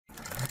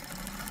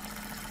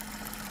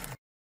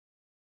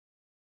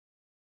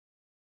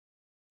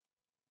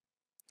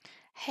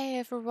Hey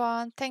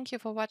everyone, thank you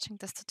for watching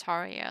this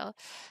tutorial.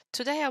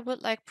 Today I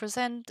would like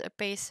present a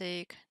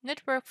basic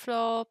knit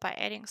workflow by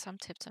adding some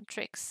tips and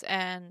tricks,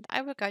 and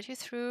I will guide you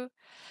through.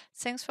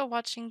 Thanks for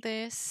watching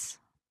this.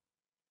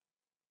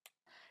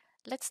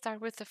 Let's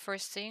start with the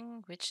first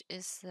thing, which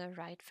is the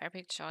right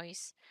fabric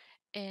choice.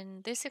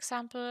 In this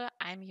example,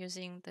 I'm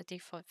using the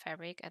default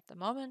fabric at the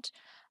moment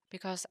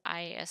because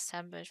I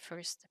assembled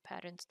first the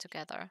patterns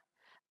together.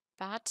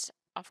 But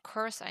of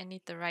course I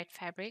need the right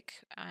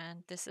fabric,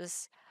 and this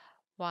is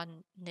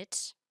one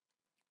knit.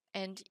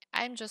 And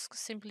I'm just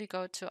simply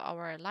go to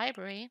our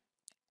library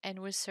and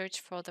will search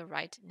for the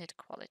right knit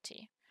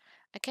quality.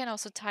 I can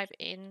also type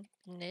in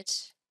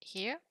knit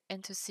here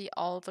and to see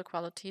all the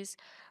qualities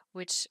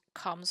which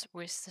comes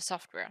with the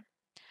software.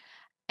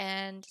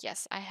 And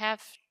yes, I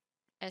have,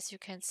 as you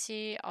can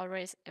see,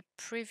 already a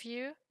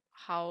preview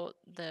how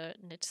the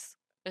knits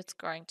it's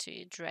going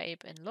to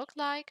drape and look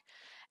like.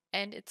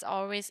 And it's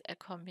always a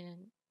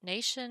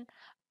combination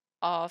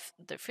of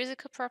the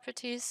physical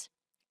properties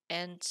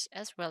and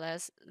as well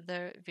as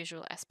the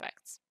visual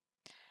aspects.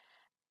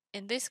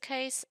 In this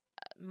case,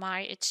 my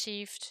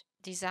achieved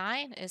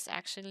design is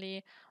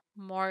actually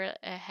more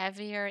a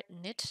heavier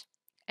knit,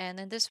 and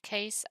in this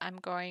case I'm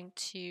going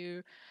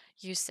to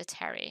use the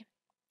terry.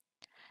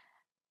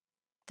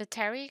 The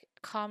terry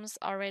comes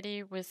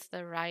already with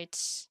the right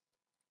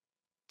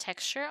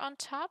texture on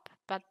top,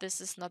 but this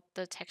is not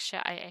the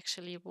texture I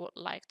actually would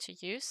like to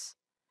use.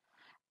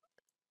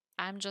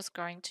 I'm just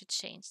going to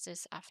change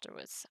this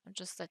afterwards,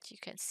 just that you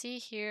can see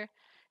here.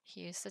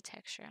 Here's the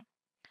texture.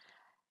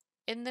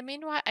 In the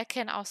meanwhile, I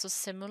can also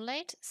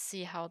simulate,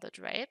 see how that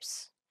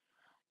drapes.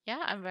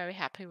 Yeah, I'm very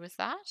happy with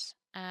that.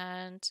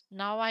 And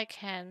now I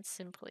can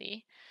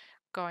simply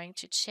going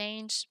to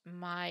change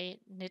my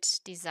knit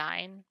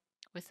design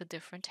with a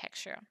different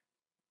texture.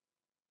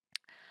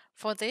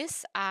 For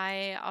this,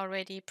 I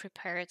already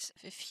prepared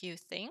a few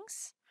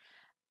things,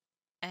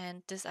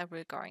 and this I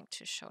will going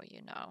to show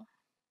you now.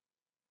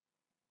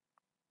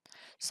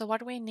 So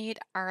what we need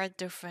are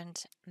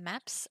different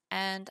maps,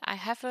 and I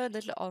have a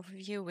little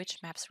overview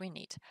which maps we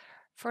need.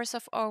 First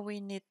of all, we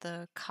need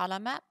the color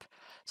map.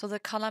 So the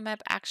color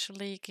map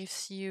actually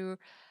gives you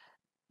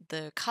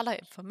the color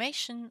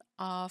information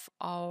of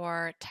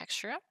our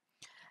texture.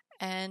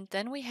 And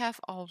then we have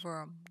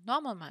our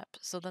normal map.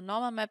 So the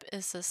normal map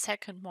is the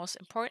second most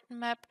important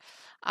map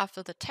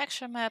after the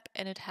texture map,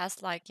 and it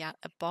has like a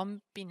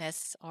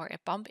bumpiness or a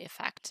bump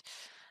effect.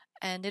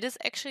 And it is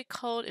actually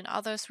called in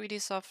other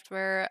 3D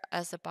software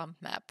as a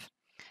bump map.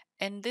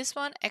 And this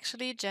one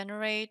actually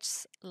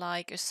generates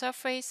like a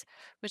surface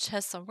which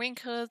has some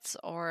wrinkles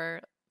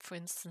or, for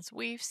instance,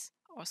 weaves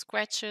or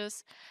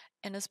scratches.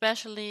 And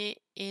especially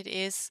it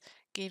is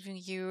giving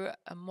you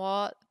a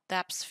more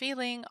depth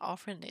feeling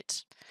of a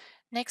knit.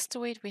 Next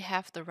to it, we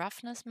have the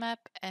roughness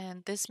map,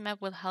 and this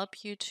map will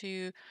help you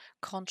to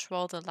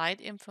control the light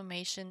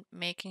information,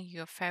 making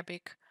your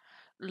fabric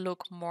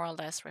look more or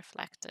less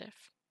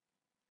reflective.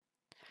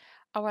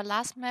 Our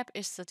last map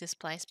is the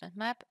displacement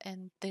map,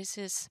 and this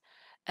is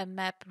a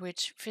map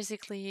which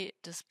physically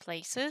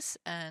displaces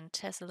and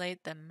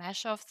tessellate the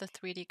mesh of the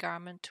 3D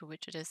garment to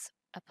which it is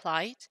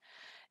applied,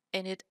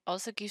 and it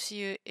also gives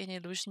you an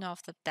illusion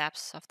of the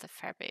depth of the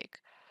fabric.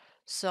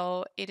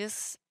 So it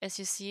is, as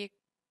you see,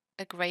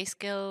 a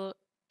grayscale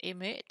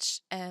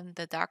image, and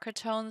the darker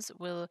tones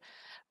will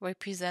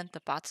represent the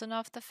bottom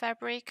of the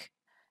fabric,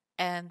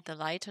 and the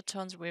lighter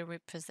tones will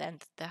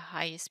represent the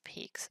highest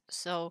peaks.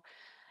 So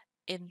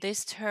in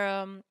this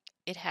term,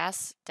 it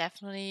has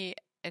definitely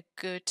a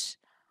good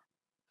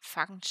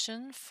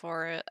function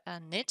for a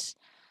knit.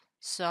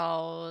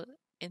 So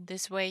in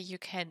this way, you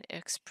can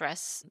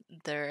express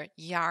the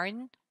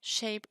yarn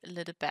shape a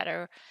little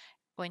better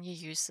when you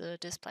use the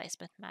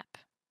displacement map.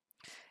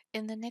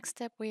 In the next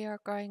step, we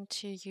are going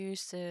to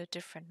use the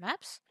different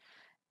maps.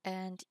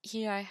 And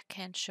here I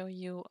can show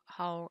you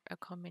how a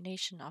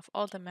combination of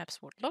all the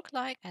maps would look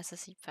like as a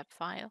zip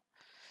file.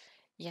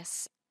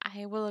 Yes,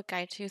 I will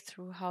guide you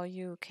through how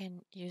you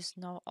can use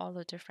now all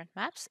the different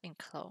maps in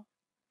CLO.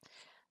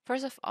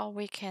 First of all,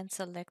 we can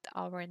select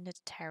our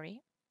knit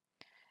terry,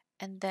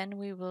 and then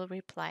we will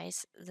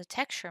replace the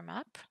texture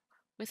map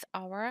with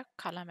our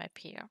color map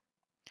here.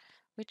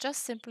 We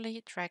just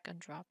simply drag and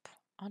drop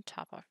on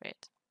top of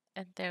it.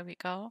 And there we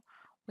go.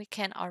 We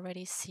can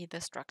already see the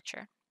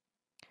structure.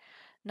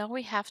 Now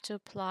we have to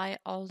apply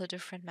all the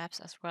different maps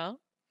as well.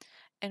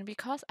 And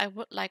because I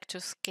would like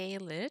to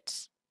scale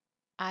it,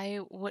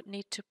 I would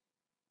need to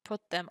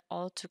put them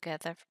all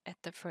together at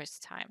the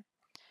first time.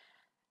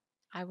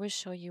 I will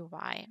show you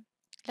why.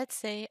 Let's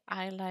say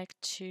I like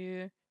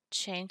to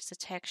change the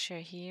texture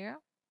here,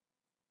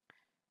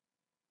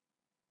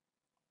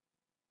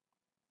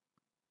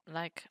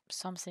 like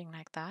something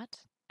like that.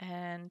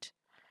 And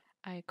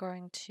I'm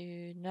going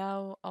to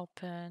now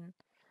open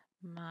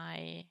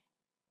my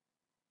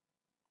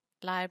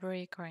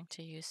library, going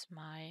to use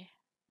my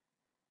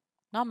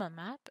normal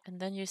map, and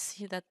then you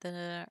see that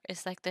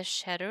it's like the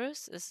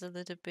shadows is a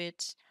little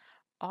bit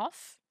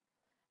off,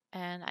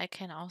 and I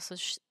can also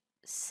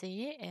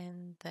see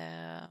in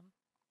the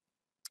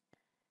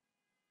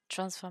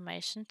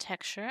transformation,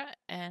 texture,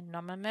 and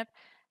normal map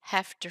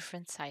have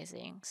different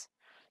sizings.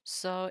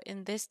 So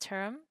in this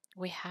term,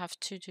 we have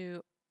to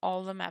do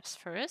all the maps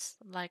first,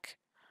 like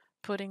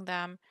putting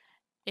them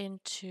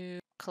into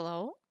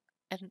CLO,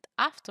 and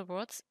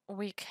afterwards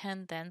we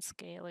can then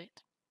scale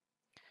it.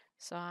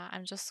 So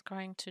I'm just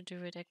going to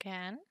do it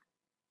again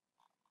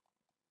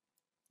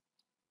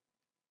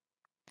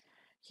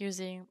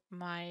using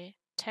my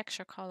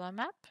texture color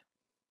map.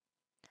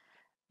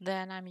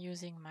 Then I'm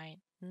using my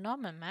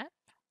normal map.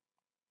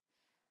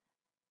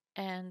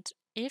 And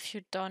if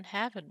you don't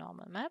have a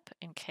normal map,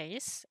 in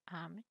case,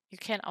 you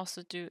can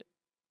also do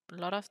a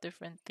lot of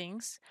different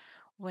things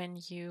when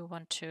you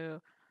want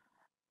to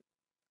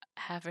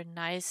have a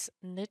nice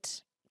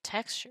knit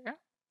texture.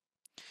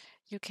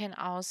 You can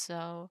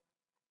also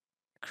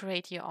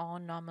create your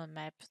own normal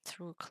map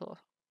through CLO.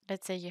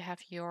 Let's say you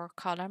have your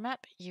color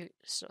map, you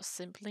so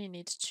simply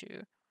need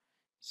to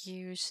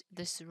use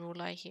this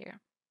ruler here.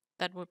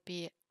 That would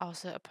be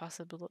also a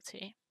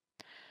possibility.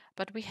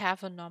 But we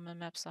have a normal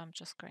map, so I'm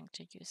just going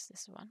to use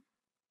this one.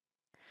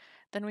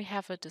 Then we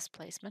have a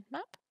displacement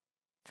map.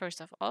 First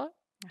of all,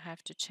 I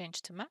have to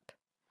change the map,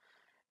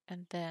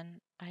 and then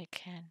I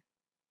can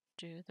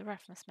do the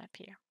reference map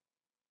here.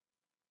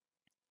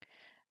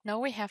 Now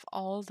we have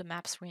all the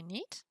maps we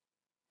need,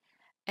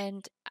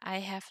 and I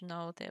have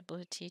now the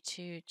ability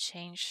to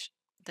change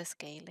the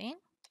scaling.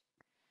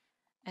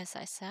 As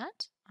I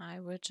said, I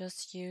will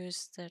just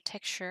use the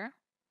texture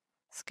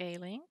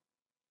scaling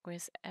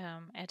with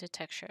edit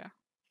texture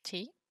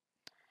T,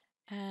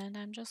 and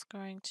I'm just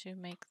going to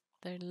make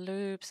the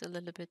loops a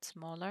little bit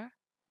smaller.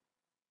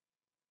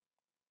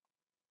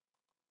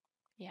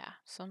 Yeah,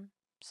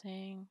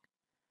 something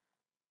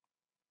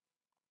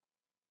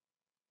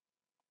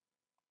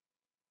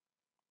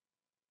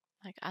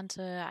like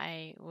until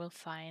I will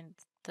find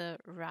the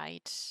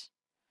right,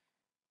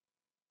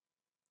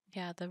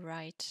 the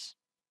right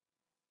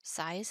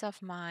size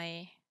of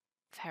my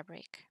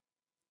fabric.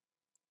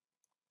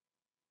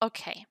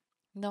 Okay,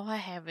 now I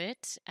have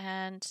it,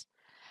 and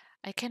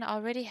I can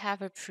already have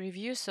a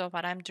preview. So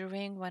what I'm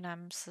doing when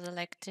I'm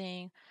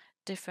selecting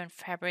different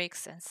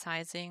fabrics and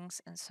sizings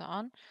and so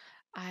on,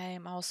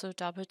 I'm also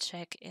double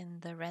check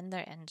in the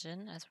render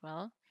engine as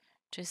well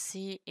to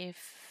see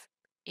if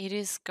it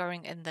is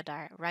going in the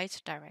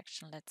right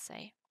direction, let's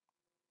say.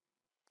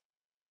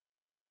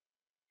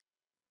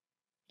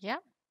 Yeah,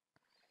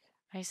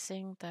 I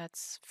think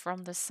that's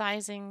from the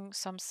sizing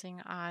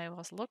something I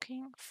was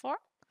looking for.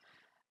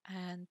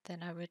 And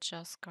then I will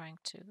just going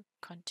to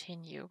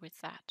continue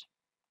with that.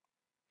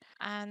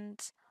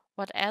 And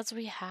what else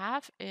we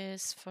have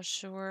is for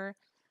sure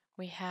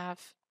we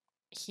have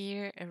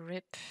here a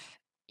rip,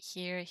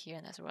 here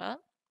as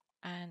well.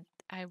 And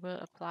I will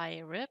apply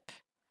a rip,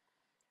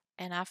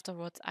 and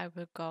afterwards I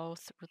will go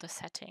through the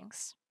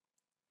settings.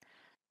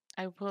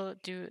 I will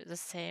do the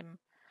same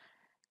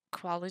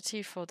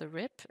quality for the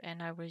rip,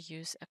 and I will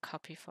use a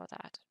copy for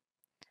that.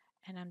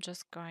 And I'm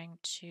just going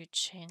to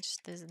change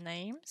these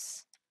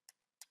names.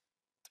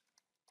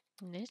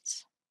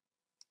 Knit,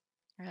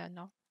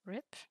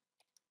 rip.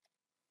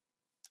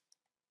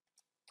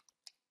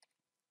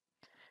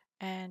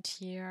 And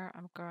here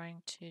I'm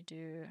going to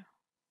do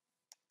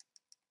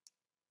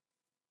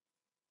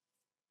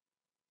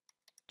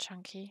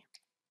chunky.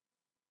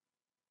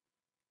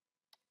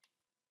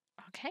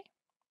 Okay.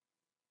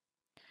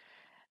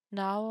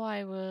 Now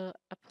I will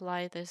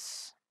apply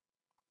this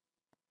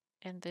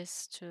and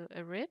this to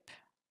a rib.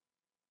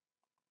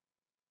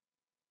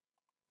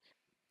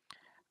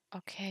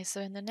 Okay,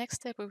 so in the next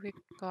step we're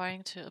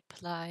going to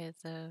apply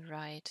the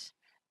right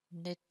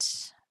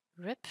knit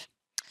rib.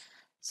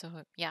 So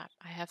yeah,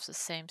 I have the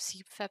same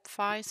CFab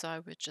file, so I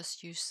will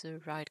just use the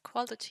right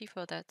quality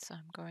for that. So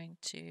I'm going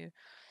to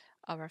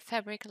our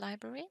fabric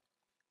library.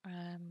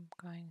 I'm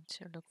going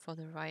to look for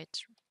the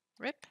right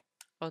rib,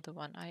 or the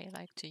one I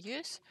like to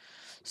use.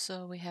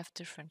 So we have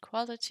different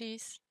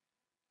qualities.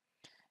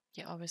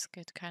 You always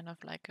get kind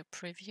of like a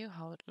preview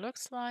how it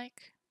looks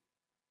like.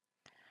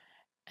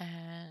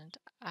 And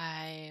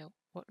I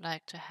would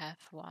like to have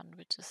one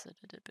which is a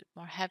little bit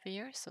more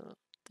heavier. So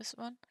this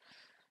one,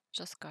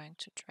 just going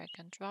to drag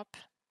and drop.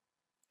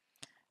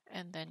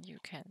 And then you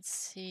can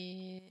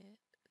see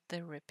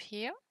the rib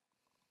here.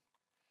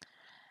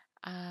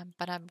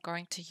 But I'm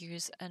going to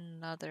use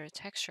another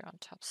texture on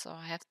top. So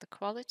I have the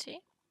quality,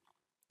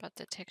 but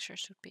the texture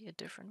should be a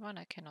different one.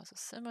 I can also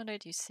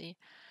simulate. You see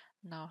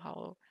now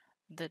how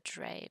the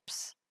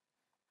drapes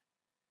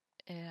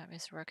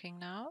is working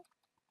now.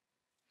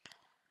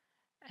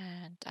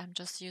 And I'm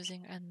just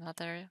using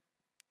another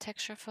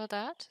texture for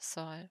that.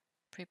 So I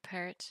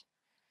prepared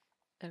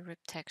a rib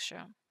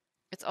texture.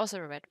 It's also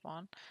a red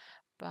one,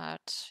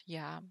 but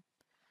yeah,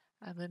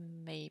 I will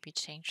maybe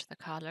change the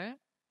color.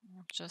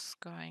 I'm just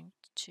going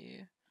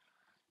to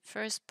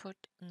first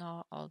put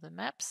now all the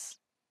maps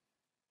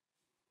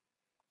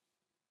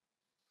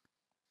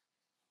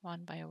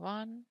one by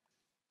one,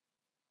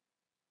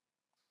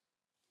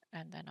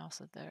 and then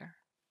also the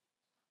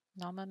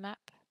normal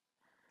map.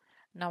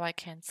 Now I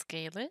can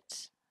scale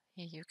it.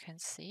 Here you can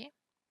see.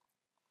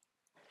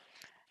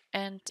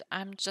 And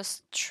I'm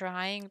just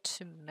trying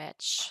to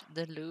match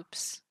the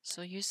loops.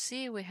 So you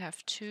see we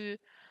have two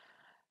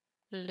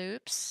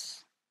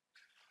loops,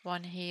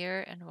 one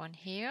here and one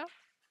here,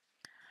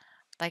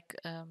 like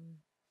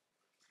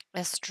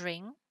a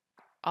string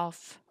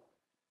of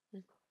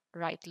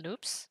right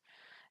loops.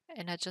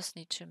 And I just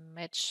need to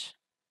match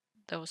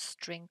those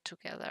string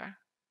together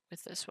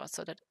with this one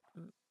so that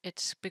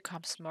it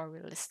becomes more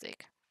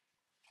realistic.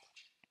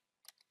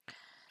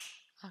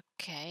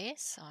 Okay,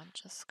 so I'm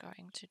just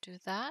going to do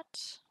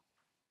that.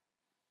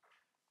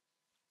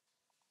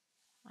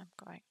 I'm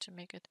going to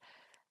make it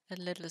a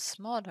little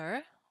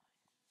smaller.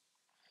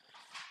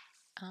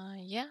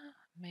 Yeah,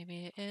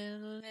 maybe a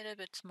little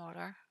bit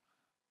smaller.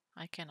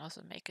 I can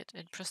also make it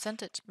in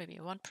percentage, maybe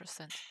 1%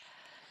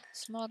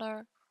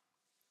 smaller.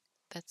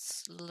 That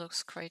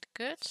looks quite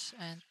good.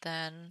 And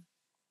then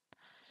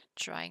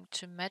trying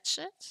to match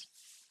it.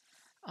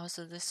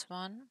 Also this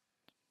one,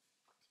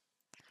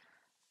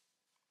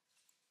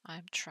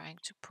 I'm trying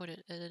to put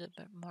it a little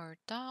bit more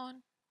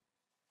down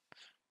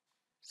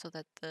so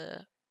that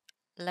the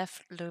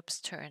left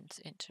loops turns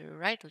into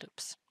right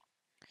loops.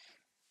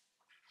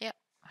 Yeah,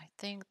 I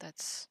think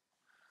that's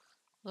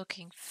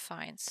looking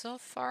fine so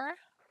far.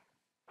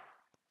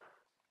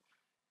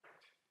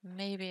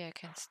 Maybe I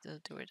can still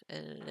do it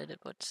a little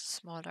bit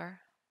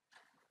smaller.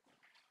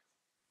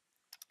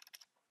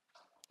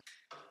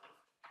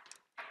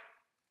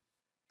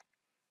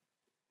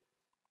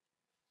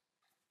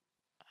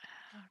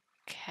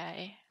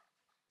 Okay.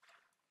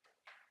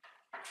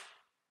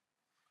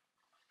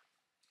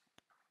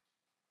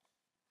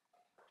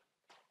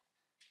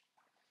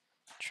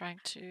 Trying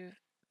to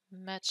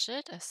match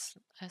it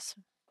as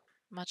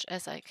much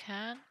as I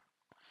can.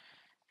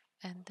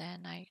 And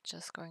then I'm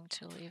just going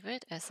to leave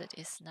it as it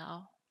is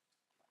now.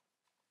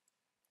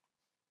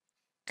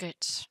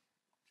 Good.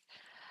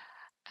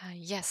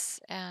 Yes,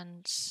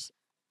 and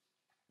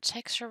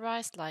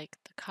texture-wise, like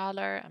the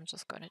color, I'm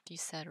just going to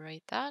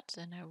desaturate that,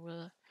 and I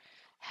will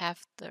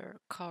have the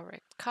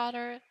correct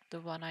color,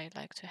 the one I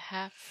like to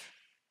have.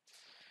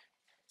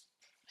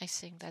 I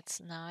think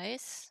that's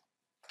nice.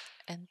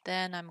 And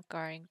then I'm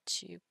going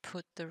to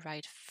put the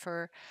right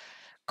fur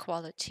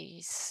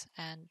qualities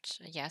and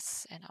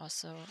yes, and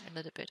also a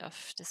little bit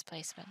of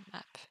displacement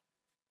map.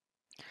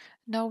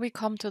 Now we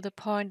come to the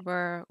point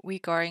where we're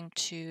going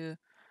to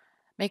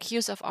make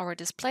use of our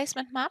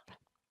displacement map.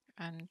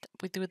 And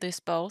we do this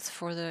both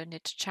for the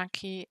knit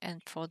chunky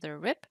and for the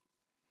rib.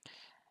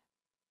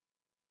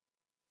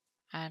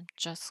 I'm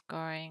just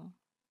going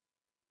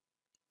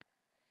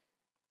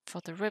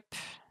for the rib,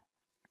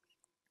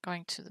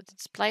 going to the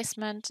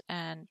displacement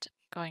and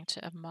going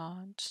to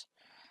amount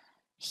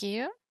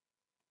here.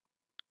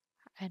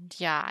 And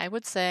yeah, I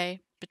would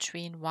say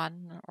between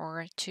 1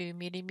 or 2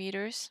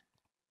 millimeters.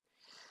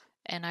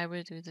 And I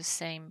will do the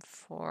same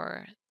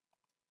for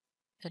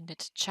the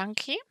knit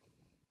chunky.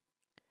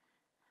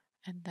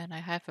 And then I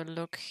have a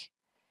look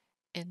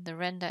in the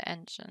render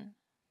engine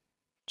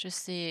to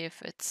see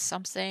if it's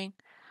something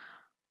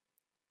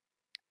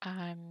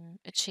I'm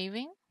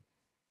achieving.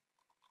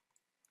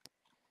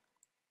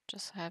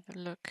 Just have a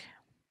look.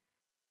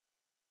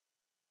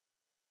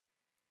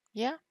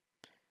 Yeah,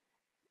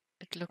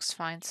 it looks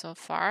fine so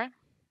far.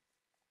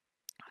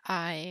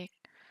 I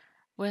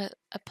will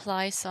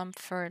apply some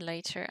fur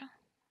later.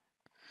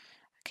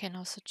 I can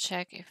also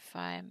check if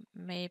I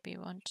maybe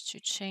want to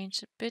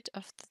change a bit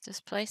of the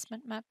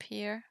displacement map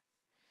here.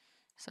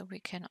 So we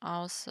can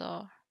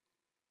also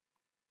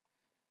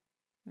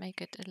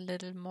make it a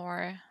little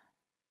more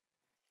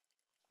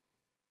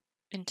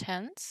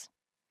intense.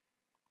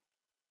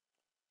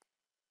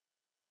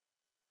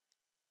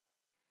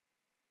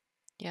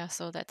 Yeah,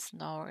 so that's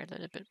now a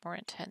little bit more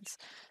intense.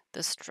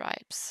 The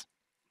stripes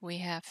we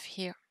have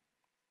here.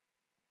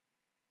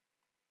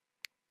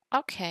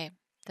 Okay,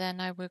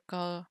 then I will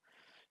go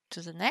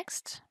to the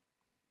next,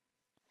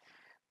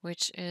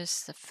 which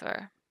is the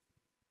fur.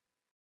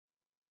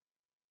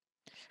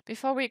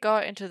 Before we go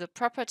into the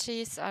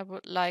properties, I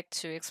would like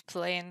to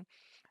explain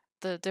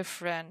the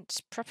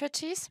different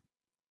properties.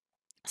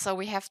 So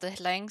we have the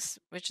length,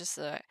 which is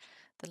the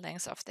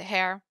length of the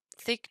hair,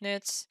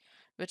 thickness,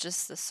 which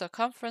is the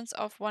circumference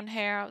of one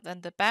hair,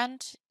 then the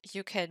band,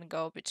 you can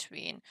go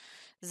between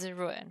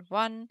 0 and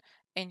 1,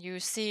 and you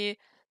see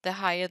the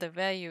higher the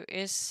value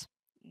is,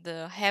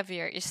 the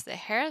heavier is the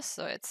hair,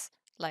 so it's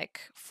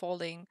like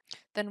falling.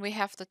 Then we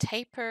have the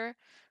taper,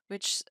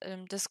 which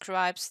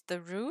describes the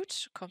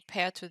root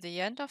compared to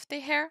the end of the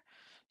hair.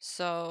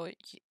 So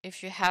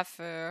if you have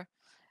a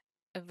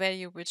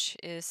value which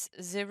is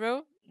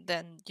 0,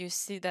 then you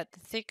see that the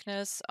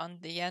thickness on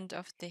the end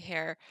of the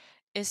hair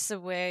is the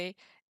way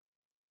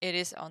it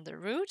is on the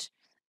root.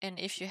 And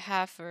if you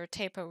have a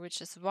taper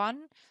which is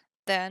 1,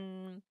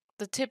 then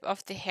the tip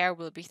of the hair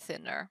will be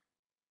thinner.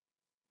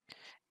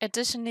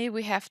 Additionally,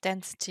 we have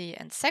density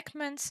and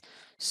segments.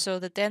 So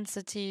the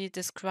density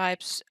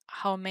describes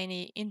how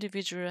many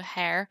individual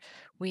hair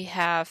we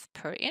have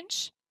per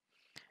inch.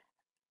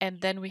 And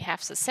then we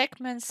have the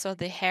segments. So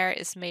the hair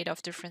is made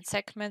of different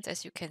segments,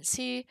 as you can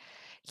see.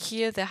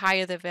 Here, the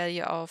higher the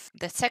value of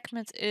the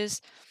segments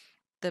is,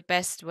 the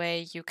best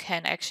way you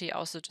can actually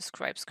also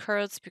describe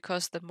curls,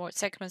 because the more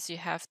segments you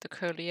have, the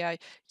curlier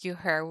your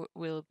hair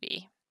will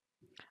be.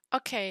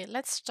 Okay,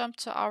 let's jump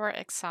to our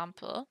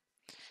example.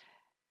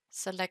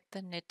 Select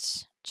the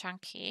knit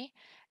chunky,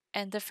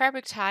 and the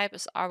fabric type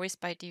is always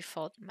by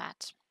default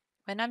matte.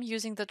 When I'm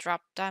using the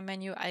drop down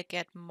menu, I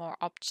get more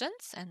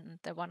options, and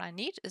the one I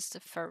need is the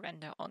fur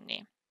render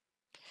only.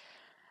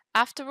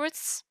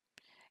 Afterwards,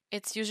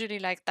 it's usually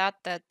like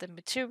that the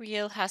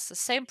material has the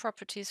same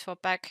properties for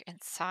back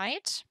and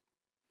side.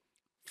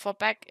 For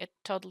back, it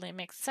totally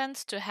makes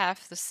sense to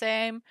have the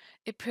same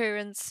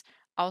appearance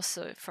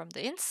also from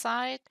the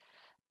inside,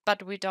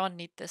 but we don't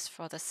need this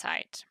for the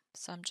side.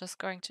 So I'm just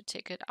going to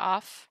take it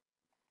off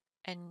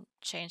and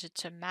change it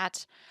to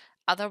matte.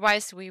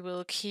 Otherwise, we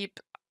will keep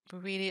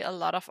really a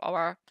lot of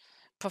our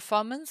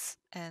performance,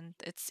 and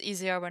it's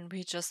easier when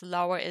we just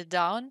lower it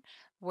down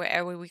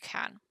wherever we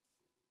can.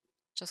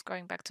 Just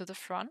going back to the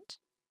front.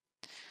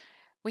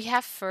 We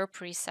have fur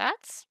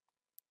presets,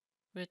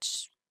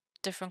 which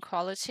different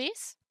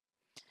qualities.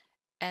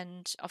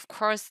 And of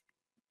course,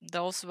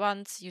 those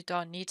ones you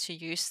don't need to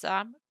use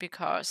them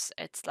because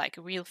it's like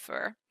real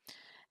fur.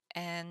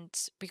 And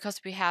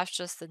because we have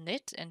just the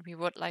knit and we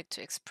would like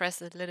to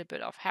express a little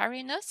bit of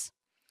hairiness,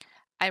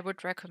 I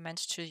would recommend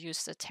to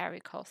use the terry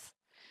cloth.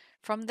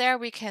 From there,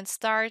 we can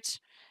start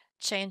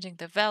changing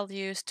the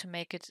values to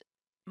make it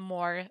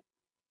more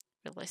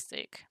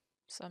realistic.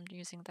 So I'm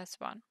using this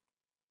one.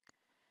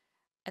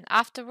 And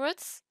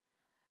afterwards,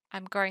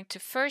 I'm going to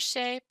fur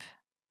shape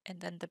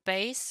and then the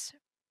base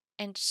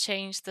and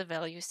change the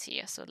values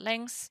here. So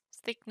length,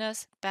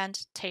 thickness,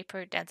 band,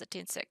 taper, density,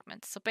 and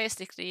segment. So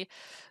basically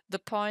the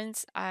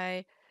points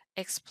I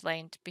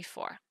explained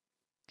before.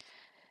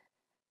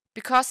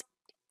 Because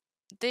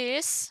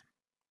this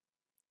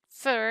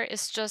fur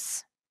is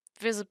just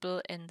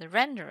visible in the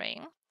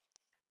rendering,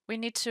 we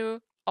need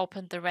to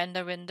open the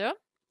render window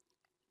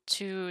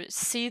to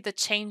see the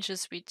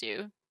changes we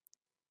do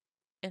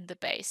in the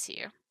base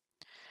here.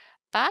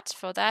 But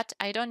for that,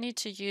 I don't need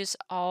to use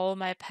all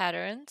my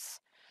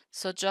patterns,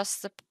 so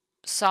just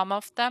some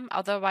of them.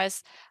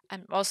 Otherwise,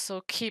 I'm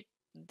also keep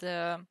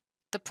the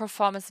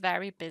performance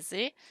very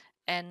busy,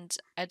 and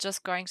I'm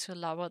just going to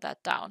lower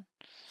that down.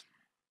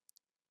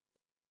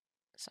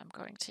 So I'm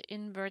going to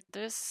invert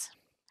this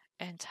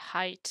and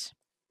hide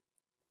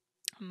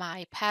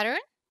my pattern.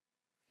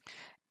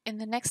 In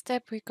the next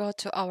step, we go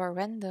to our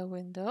render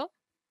window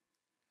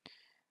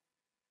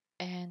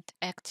and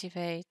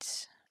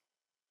activate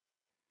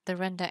the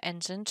render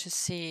engine to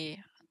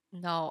see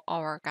now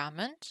our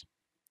garment.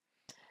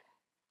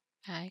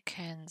 I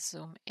can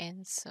zoom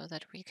in so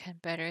that we can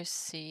better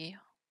see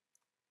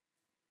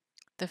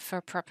the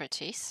fur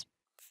properties.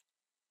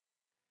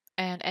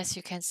 And as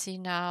you can see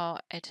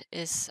now, it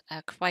is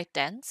quite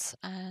dense.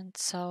 And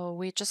so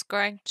we're just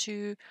going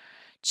to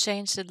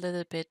change a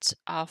little bit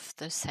of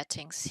the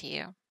settings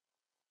here.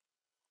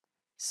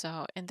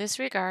 So in this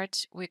regard,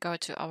 we go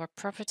to our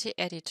property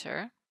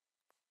editor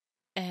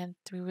and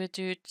we will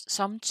do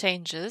some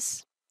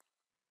changes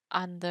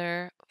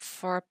under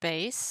for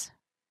base.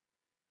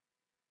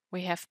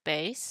 We have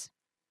base,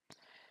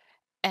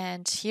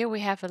 and here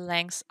we have a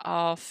length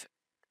of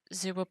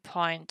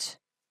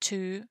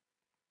 0.2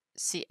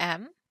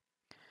 cm,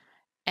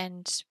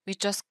 and we're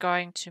just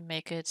going to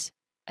make it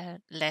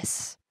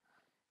less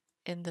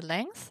in the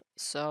length,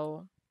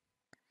 so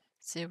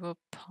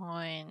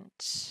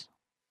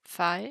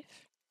 0.5,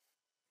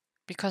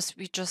 because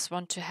we just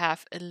want to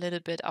have a little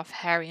bit of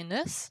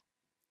hairiness,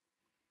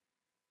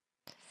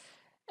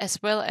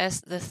 as well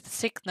as the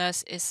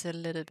thickness is a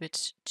little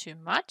bit too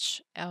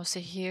much. Also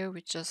here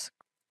we're just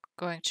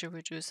going to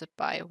reduce it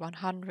by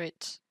 100.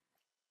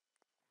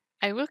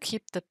 I will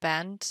keep the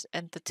band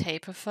and the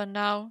taper for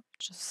now.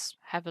 Just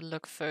have a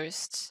look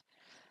first.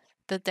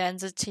 The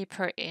density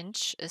per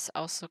inch is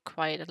also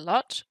quite a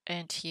lot,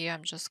 and here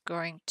I'm just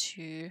going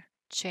to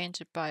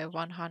change it by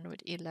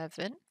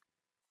 111.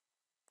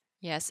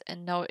 Yes,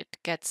 and now it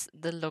gets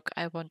the look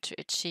I want to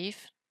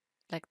achieve,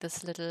 like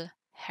this little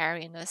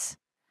hairiness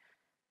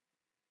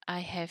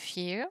I have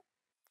here.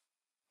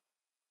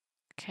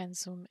 Can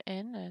zoom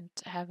in and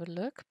have a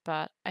look,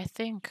 but I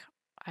think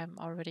I'm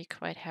already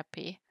quite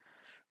happy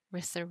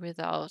with the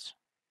result.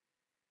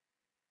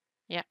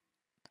 Yeah,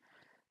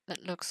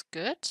 that looks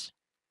good.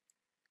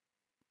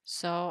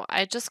 So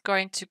I'm just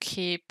going to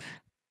keep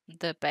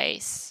the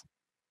base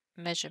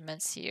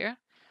measurements here.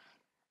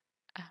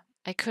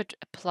 I could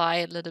apply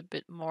a little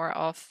bit more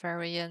of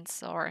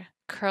variance or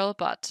curl,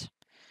 but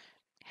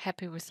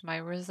happy with my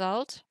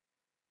result.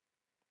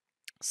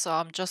 So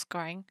I'm just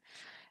going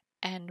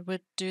and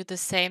would do the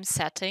same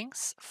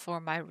settings for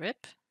my rib.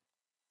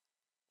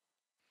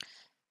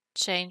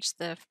 Change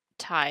the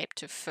type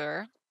to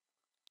fur.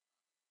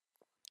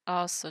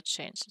 Also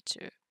change it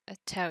to a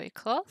terry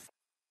cloth.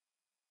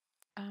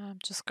 I'm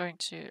just going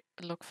to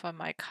look for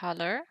my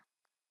color.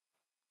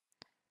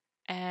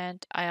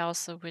 And I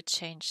also would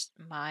change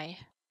my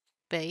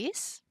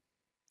base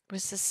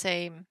with the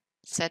same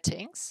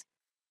settings.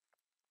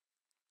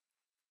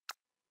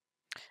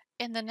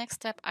 In the next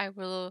step, I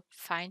will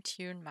fine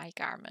tune my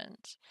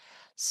garment.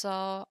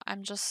 So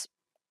I'm just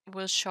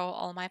will show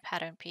all my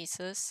pattern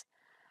pieces.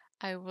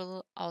 I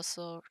will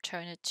also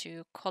turn it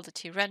to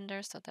quality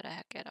render so that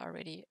I get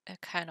already a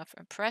kind of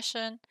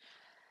impression.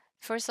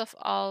 First of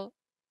all,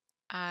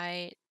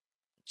 I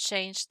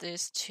change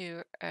this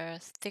to a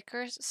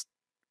thicker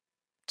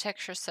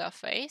texture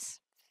surface,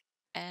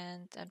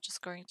 and I'm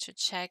just going to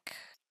check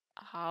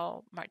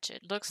how much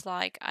it looks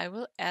like. I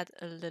will add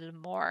a little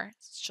more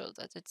so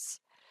that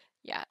it's,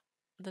 yeah,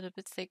 a little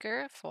bit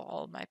thicker for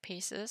all my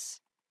pieces.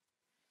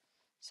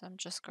 So I'm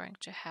just going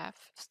to have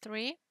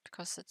 3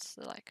 because it's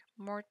like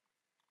more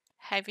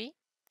heavy.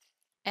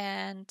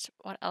 And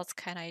what else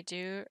can I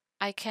do?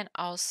 I can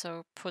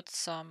also put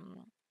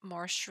some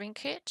more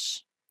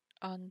shrinkage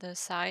on the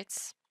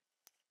sides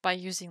by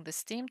using the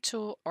steam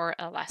tool or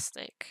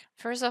elastic.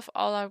 First of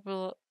all, I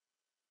will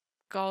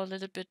go a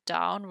little bit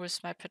down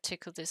with my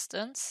particle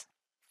distance.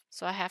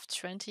 So I have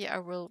 20, I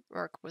will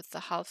work with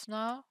the half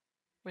now,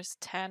 with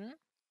 10,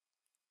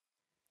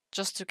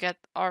 just to get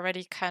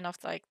already kind of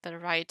like the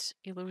right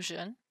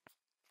illusion.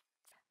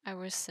 I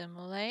will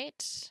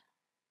simulate.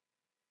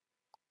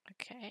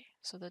 Okay,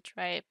 so the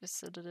drape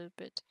is a little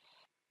bit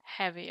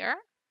heavier.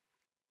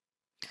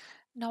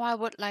 Now I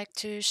would like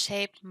to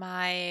shape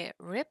my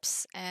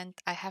ribs, and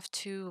I have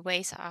 2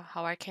 ways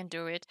how I can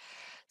do it.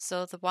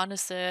 So the one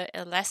is the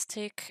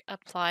elastic,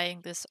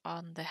 applying this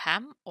on the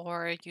hem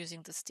or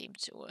using the steam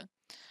tool.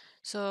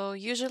 So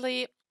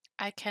usually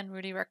I can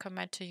really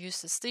recommend to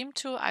use the steam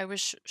tool. I will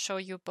show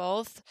you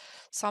both.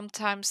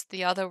 Sometimes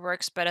the other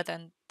works better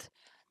than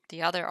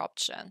the other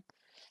option.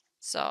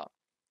 So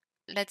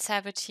let's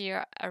have it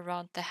here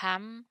around the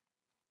hem,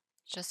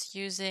 just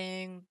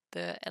using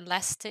the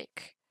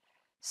elastic.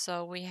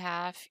 So we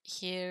have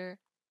here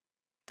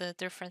the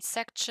different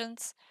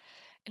sections.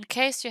 In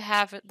case you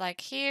have it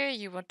like here,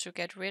 you want to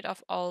get rid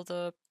of all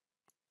the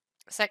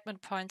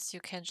segment points, you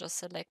can just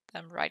select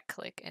them, right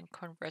click and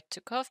convert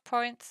to curve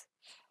points.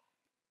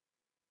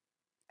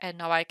 And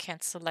now I can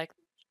select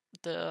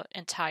the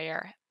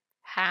entire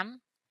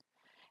hem.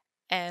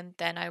 And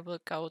then I will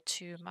go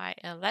to my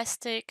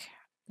elastic.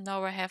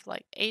 Now I have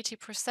like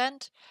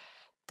 80%.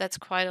 That's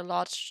quite a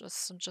lot.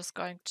 I'm just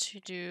going to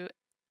do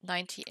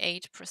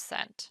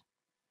 98%.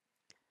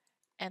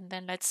 And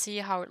then let's see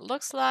how it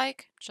looks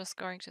like. Just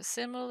going to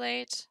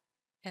simulate.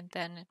 And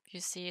then you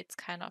see it's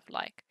kind of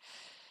like,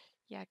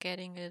 yeah,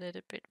 getting a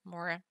little bit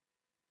more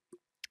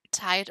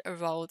tight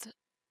around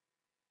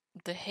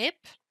the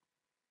hip.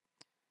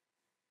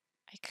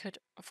 I could,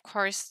 of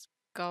course,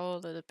 go a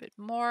little bit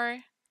more.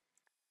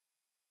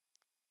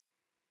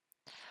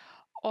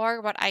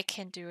 Or what I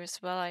can do as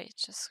well, I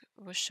just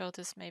will show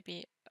this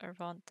maybe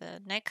around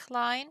the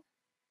neckline.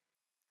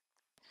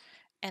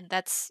 And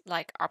that's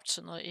like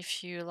optional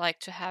if you like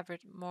to have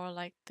it more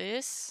like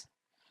this.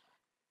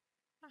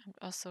 I'm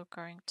also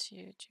going to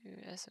do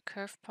as a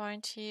curve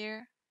point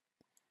here.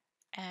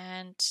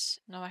 And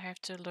now I have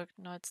to look,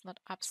 no, it's not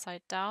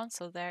upside down.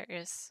 So there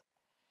is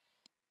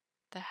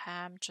the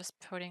hem, just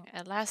putting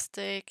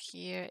elastic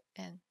here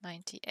in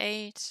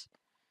 98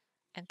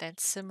 and then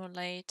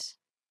simulate.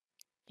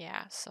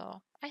 Yeah,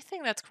 so I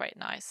think that's quite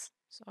nice.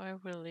 So I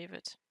will leave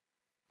it.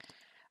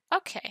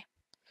 Okay,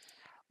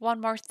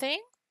 one more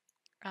thing.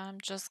 I'm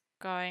just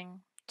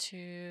going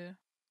to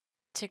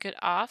take it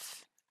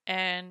off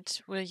and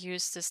we'll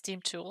use the steam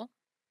tool.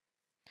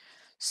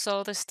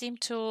 So the steam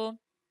tool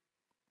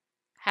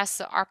has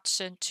the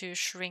option to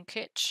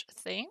shrinkage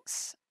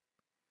things.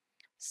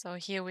 So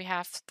here we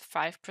have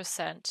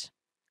 5%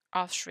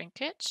 of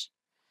shrinkage.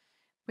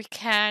 We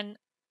can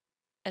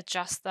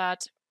adjust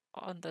that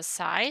on the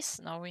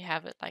size. Now we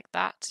have it like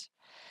that.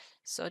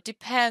 So it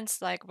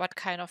depends like what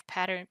kind of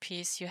pattern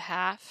piece you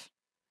have.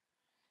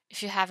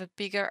 If you have a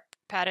bigger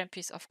pattern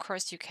piece, of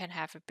course you can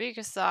have a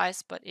bigger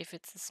size, but if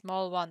it's a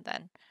small one,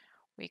 then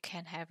we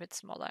can have it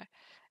smaller.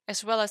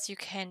 As well as you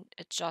can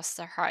adjust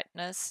the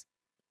hardness,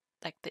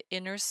 like the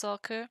inner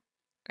circle,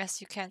 as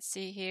you can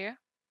see here.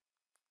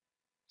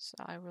 So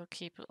I will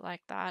keep it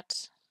like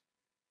that.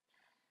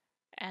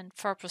 And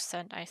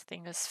 4% I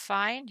think is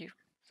fine. You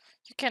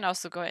can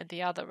also go in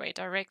the other way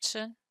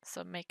direction.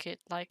 So make it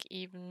like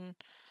even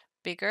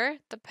bigger,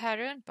 the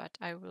pattern, but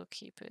I will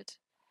keep it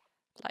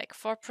like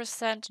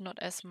 4%, not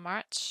as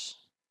much.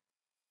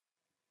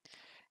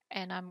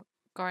 And I'm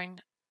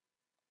going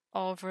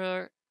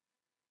over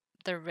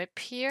the rib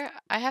here.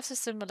 I have the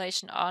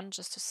simulation on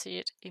just to see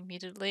it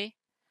immediately.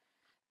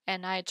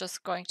 And I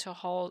just going to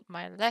hold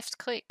my left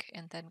click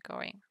and then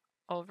going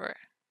over.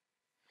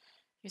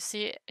 You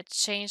see it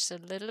changed a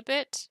little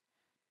bit.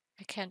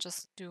 I can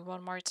just do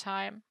one more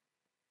time.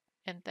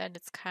 And then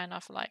it's kind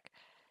of like,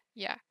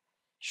 yeah,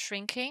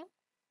 shrinking.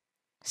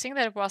 I think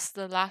that was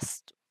the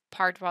last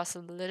part was a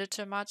little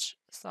too much.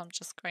 So I'm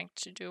just going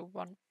to do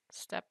one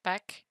step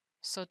back.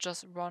 So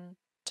just one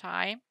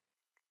time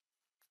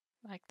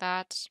like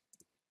that.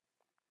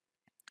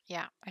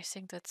 Yeah, I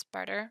think that's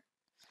better.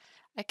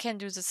 I can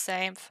do the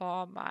same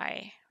for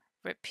my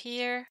rib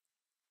here.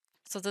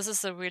 So this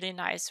is a really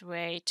nice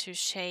way to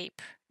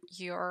shape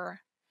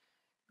your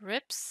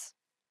ribs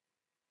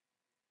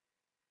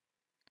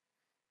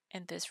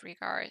in this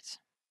regard.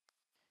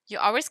 You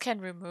always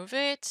can remove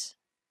it.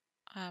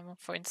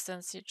 For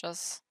instance, you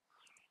just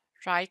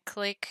right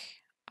click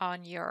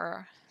on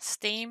your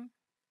steam.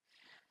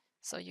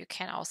 So you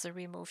can also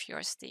remove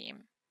your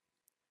steam,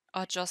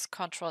 or just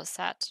Control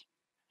Z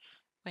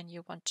when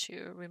you want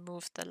to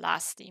remove the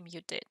last steam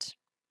you did.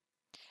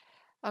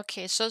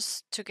 Okay,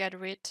 just to get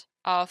rid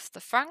of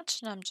the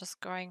function, I'm just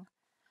going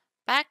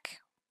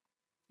back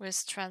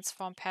with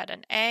transform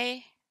pattern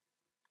A,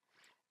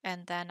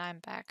 and then I'm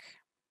back.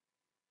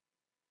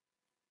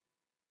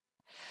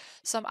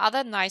 Some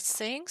other nice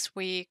things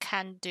we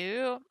can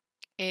do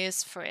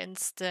is, for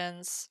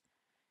instance,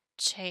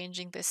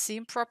 changing the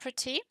seam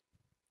property.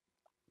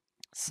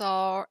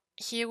 So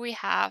here we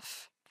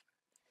have,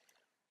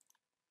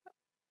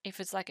 if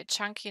it's like a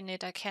chunky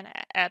knit, I can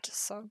add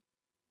some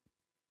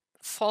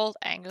fold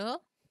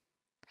angle.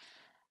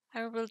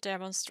 I will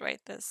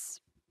demonstrate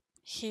this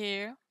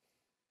here.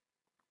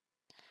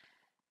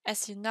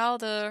 As you know,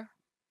 the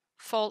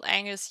fold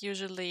angle is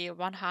usually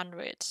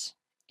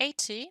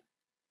 180,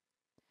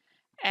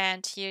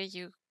 and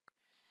here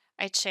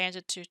I change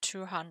it to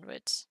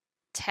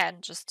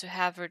 210 just to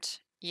have it,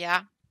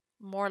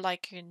 more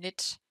like a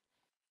knit.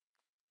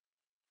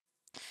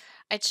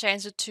 I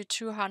changed it to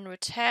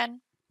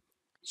 210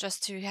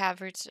 just to have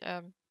it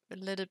a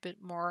little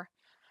bit more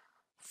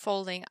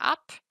folding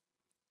up.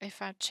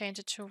 If I change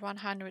it to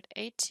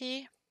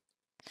 180,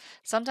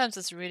 sometimes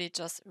it's really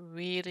just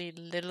really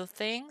little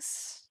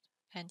things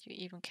and you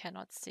even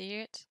cannot see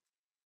it.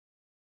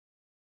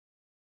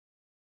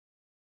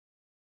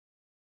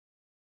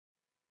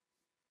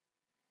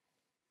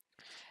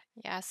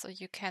 Yeah, so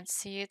you can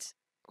see it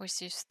with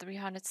this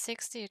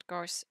 360, it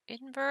goes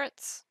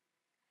inwards,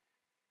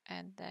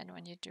 and then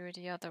when you do it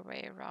the other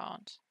way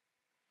around.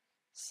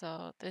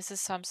 So this is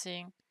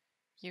something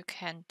you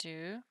can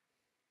do.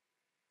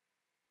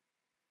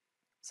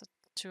 So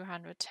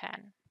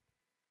 210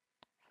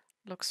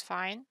 looks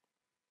fine.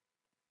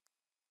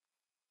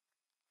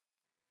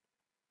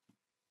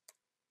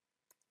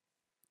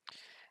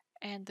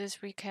 And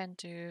this we can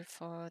do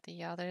for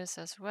the others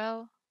as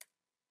well.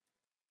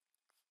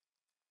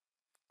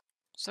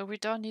 So we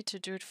don't need to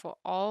do it for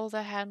all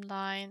the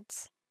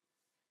hemlines,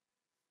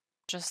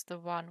 just the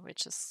one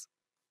which is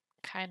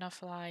kind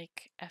of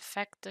like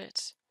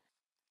affected.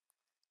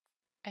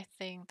 I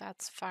think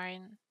that's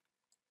fine.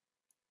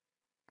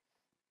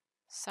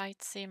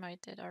 Side seam I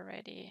did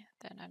already,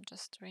 then I'm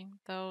just doing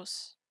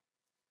those.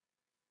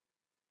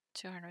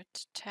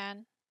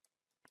 210.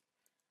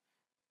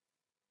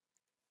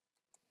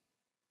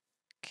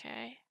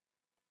 Okay.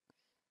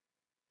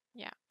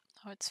 Yeah,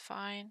 now it's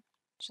fine.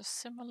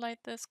 Just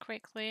simulate this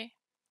quickly.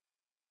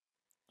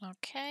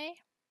 Okay.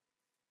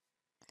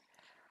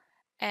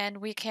 And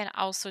we can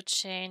also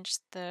change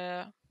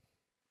the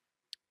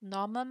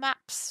normal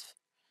maps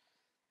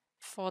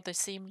for the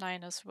seam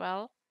line as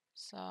well.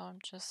 So I'm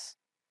just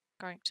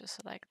going to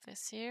select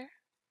this here.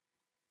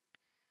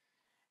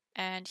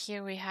 And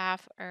here we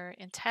have our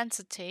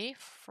intensity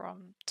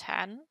from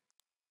 10.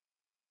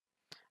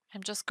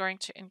 I'm just going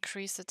to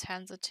increase the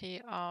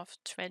intensity of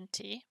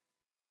 20.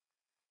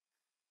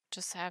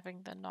 Just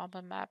having the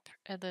normal map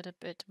a little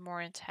bit more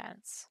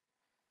intense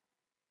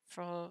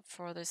for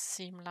the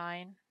seam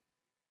line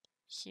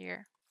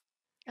here.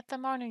 At the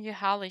moment you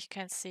hardly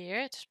can see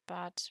it,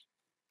 but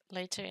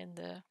later in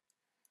the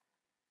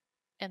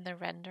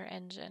render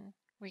engine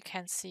we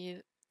can see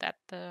that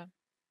the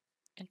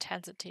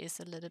intensity is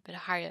a little bit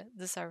higher.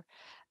 These are,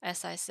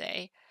 as I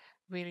say,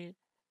 really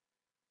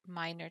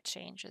minor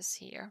changes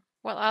here.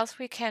 What else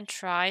we can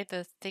try?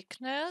 The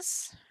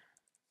thickness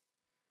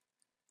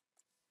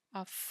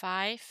of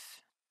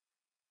 5.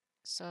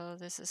 So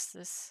this is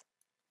this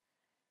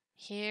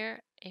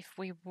here. If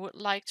we would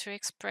like to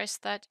express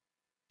that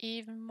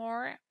even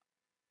more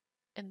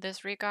in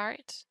this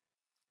regard,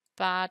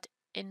 but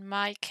in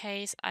my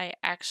case I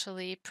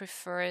actually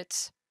prefer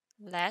it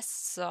less,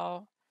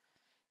 so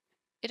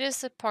it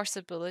is a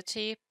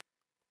possibility.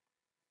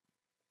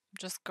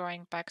 Just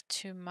going back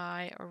to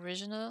my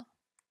original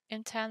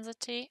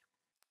intensity.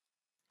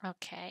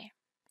 Okay,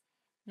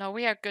 now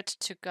we are good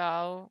to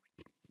go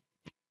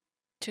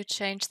to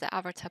change the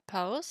avatar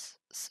pose.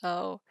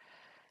 So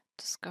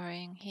just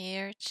going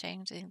here,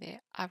 changing the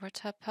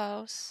avatar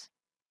pose,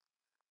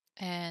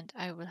 and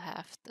I will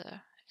have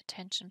the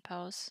attention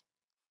pose.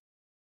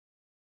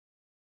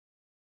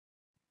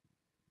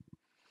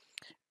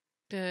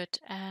 Good,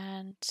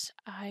 and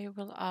I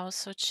will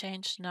also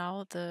change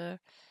now the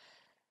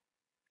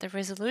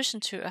resolution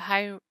to a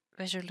high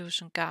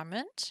resolution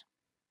garment.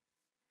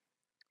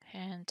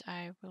 And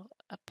I will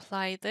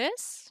apply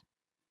this.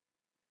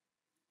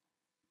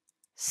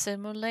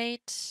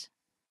 Simulate.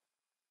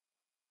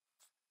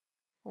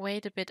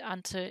 Wait a bit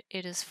until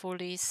it is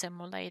fully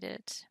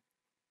simulated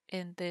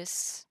in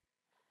this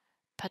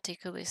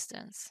particular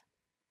instance.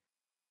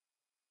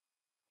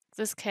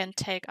 This can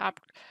take up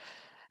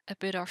a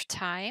bit of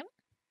time,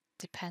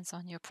 depends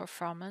on your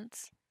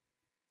performance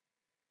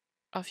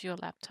of your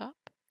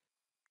laptop.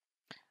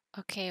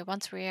 Okay,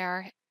 once we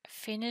are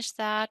finished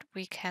that,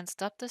 we can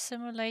stop the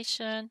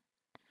simulation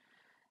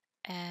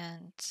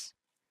and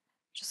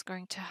just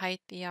going to hide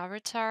the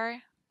avatar.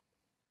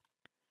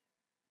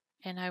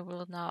 And I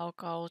will now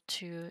go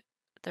to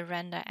the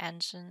render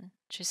engine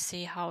to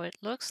see how it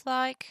looks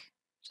like.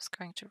 Just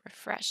going to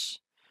refresh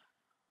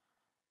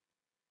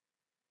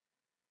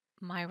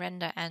my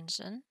render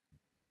engine.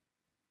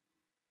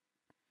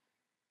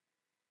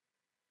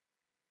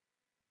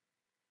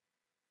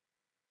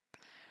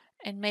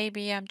 And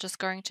maybe I'm just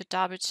going to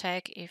double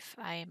check if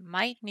I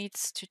might need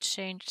to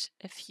change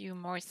a few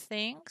more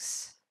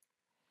things.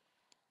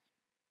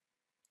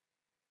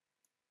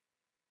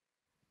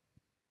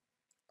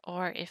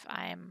 Or if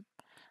I'm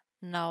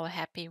now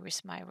happy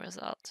with my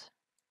result.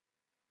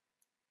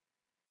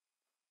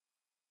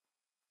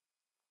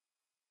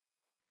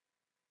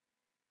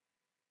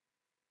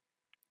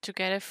 To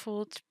get a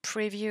full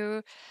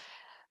preview,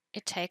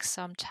 it takes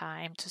some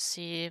time to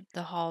see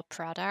the whole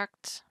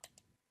product.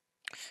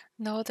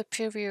 No, the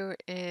preview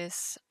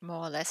is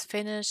more or less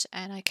finished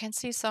and I can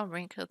see some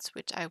wrinkles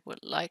which I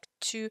would like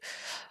to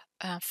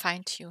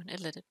fine-tune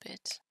a little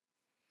bit.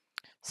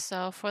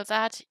 So for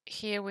that,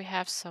 here we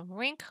have some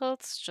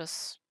wrinkles,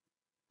 just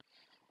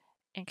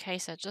in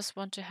case I just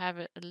want to have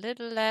it a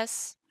little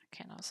less. I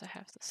can also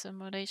have the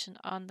simulation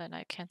on, then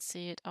I can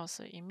see it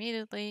also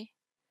immediately.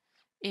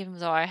 Even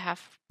though I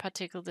have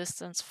particle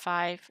distance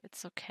 5,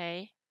 it's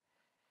okay.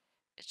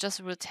 It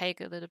just will take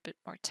a little bit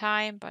more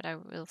time, but I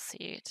will see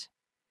it.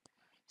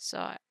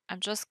 So I'm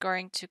just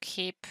going to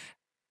keep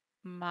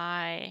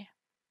my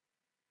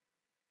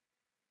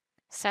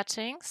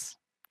settings.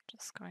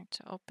 Just going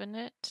to open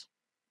it.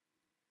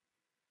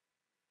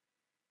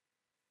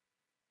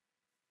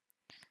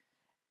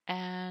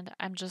 And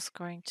I'm just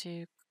going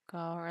to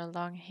go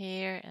along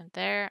here and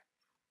there.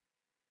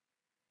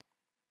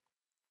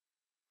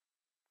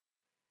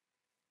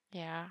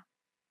 Yeah,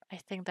 I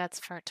think that's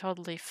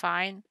totally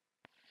fine.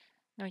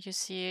 Now you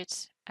see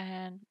it,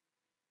 and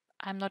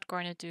I'm not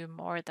going to do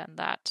more than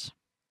that.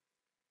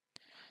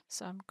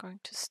 So I'm going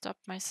to stop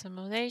my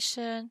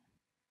simulation.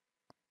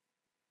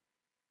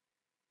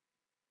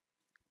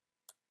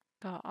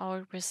 Go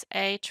out with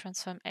A,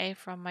 transform A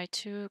from my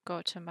 2,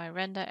 go to my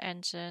render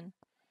engine,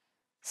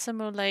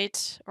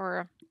 simulate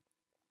or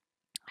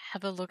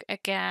have a look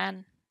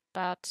again,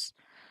 but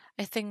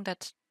I think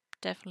that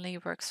definitely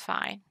works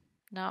fine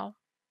now.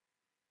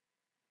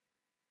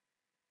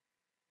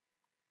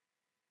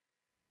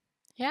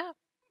 Yeah,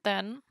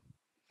 then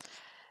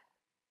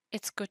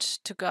it's good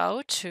to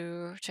go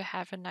to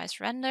have a nice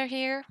render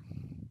here.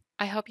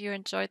 I hope you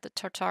enjoyed the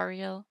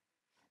tutorial.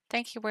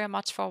 Thank you very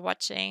much for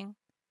watching.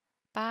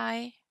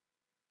 Bye.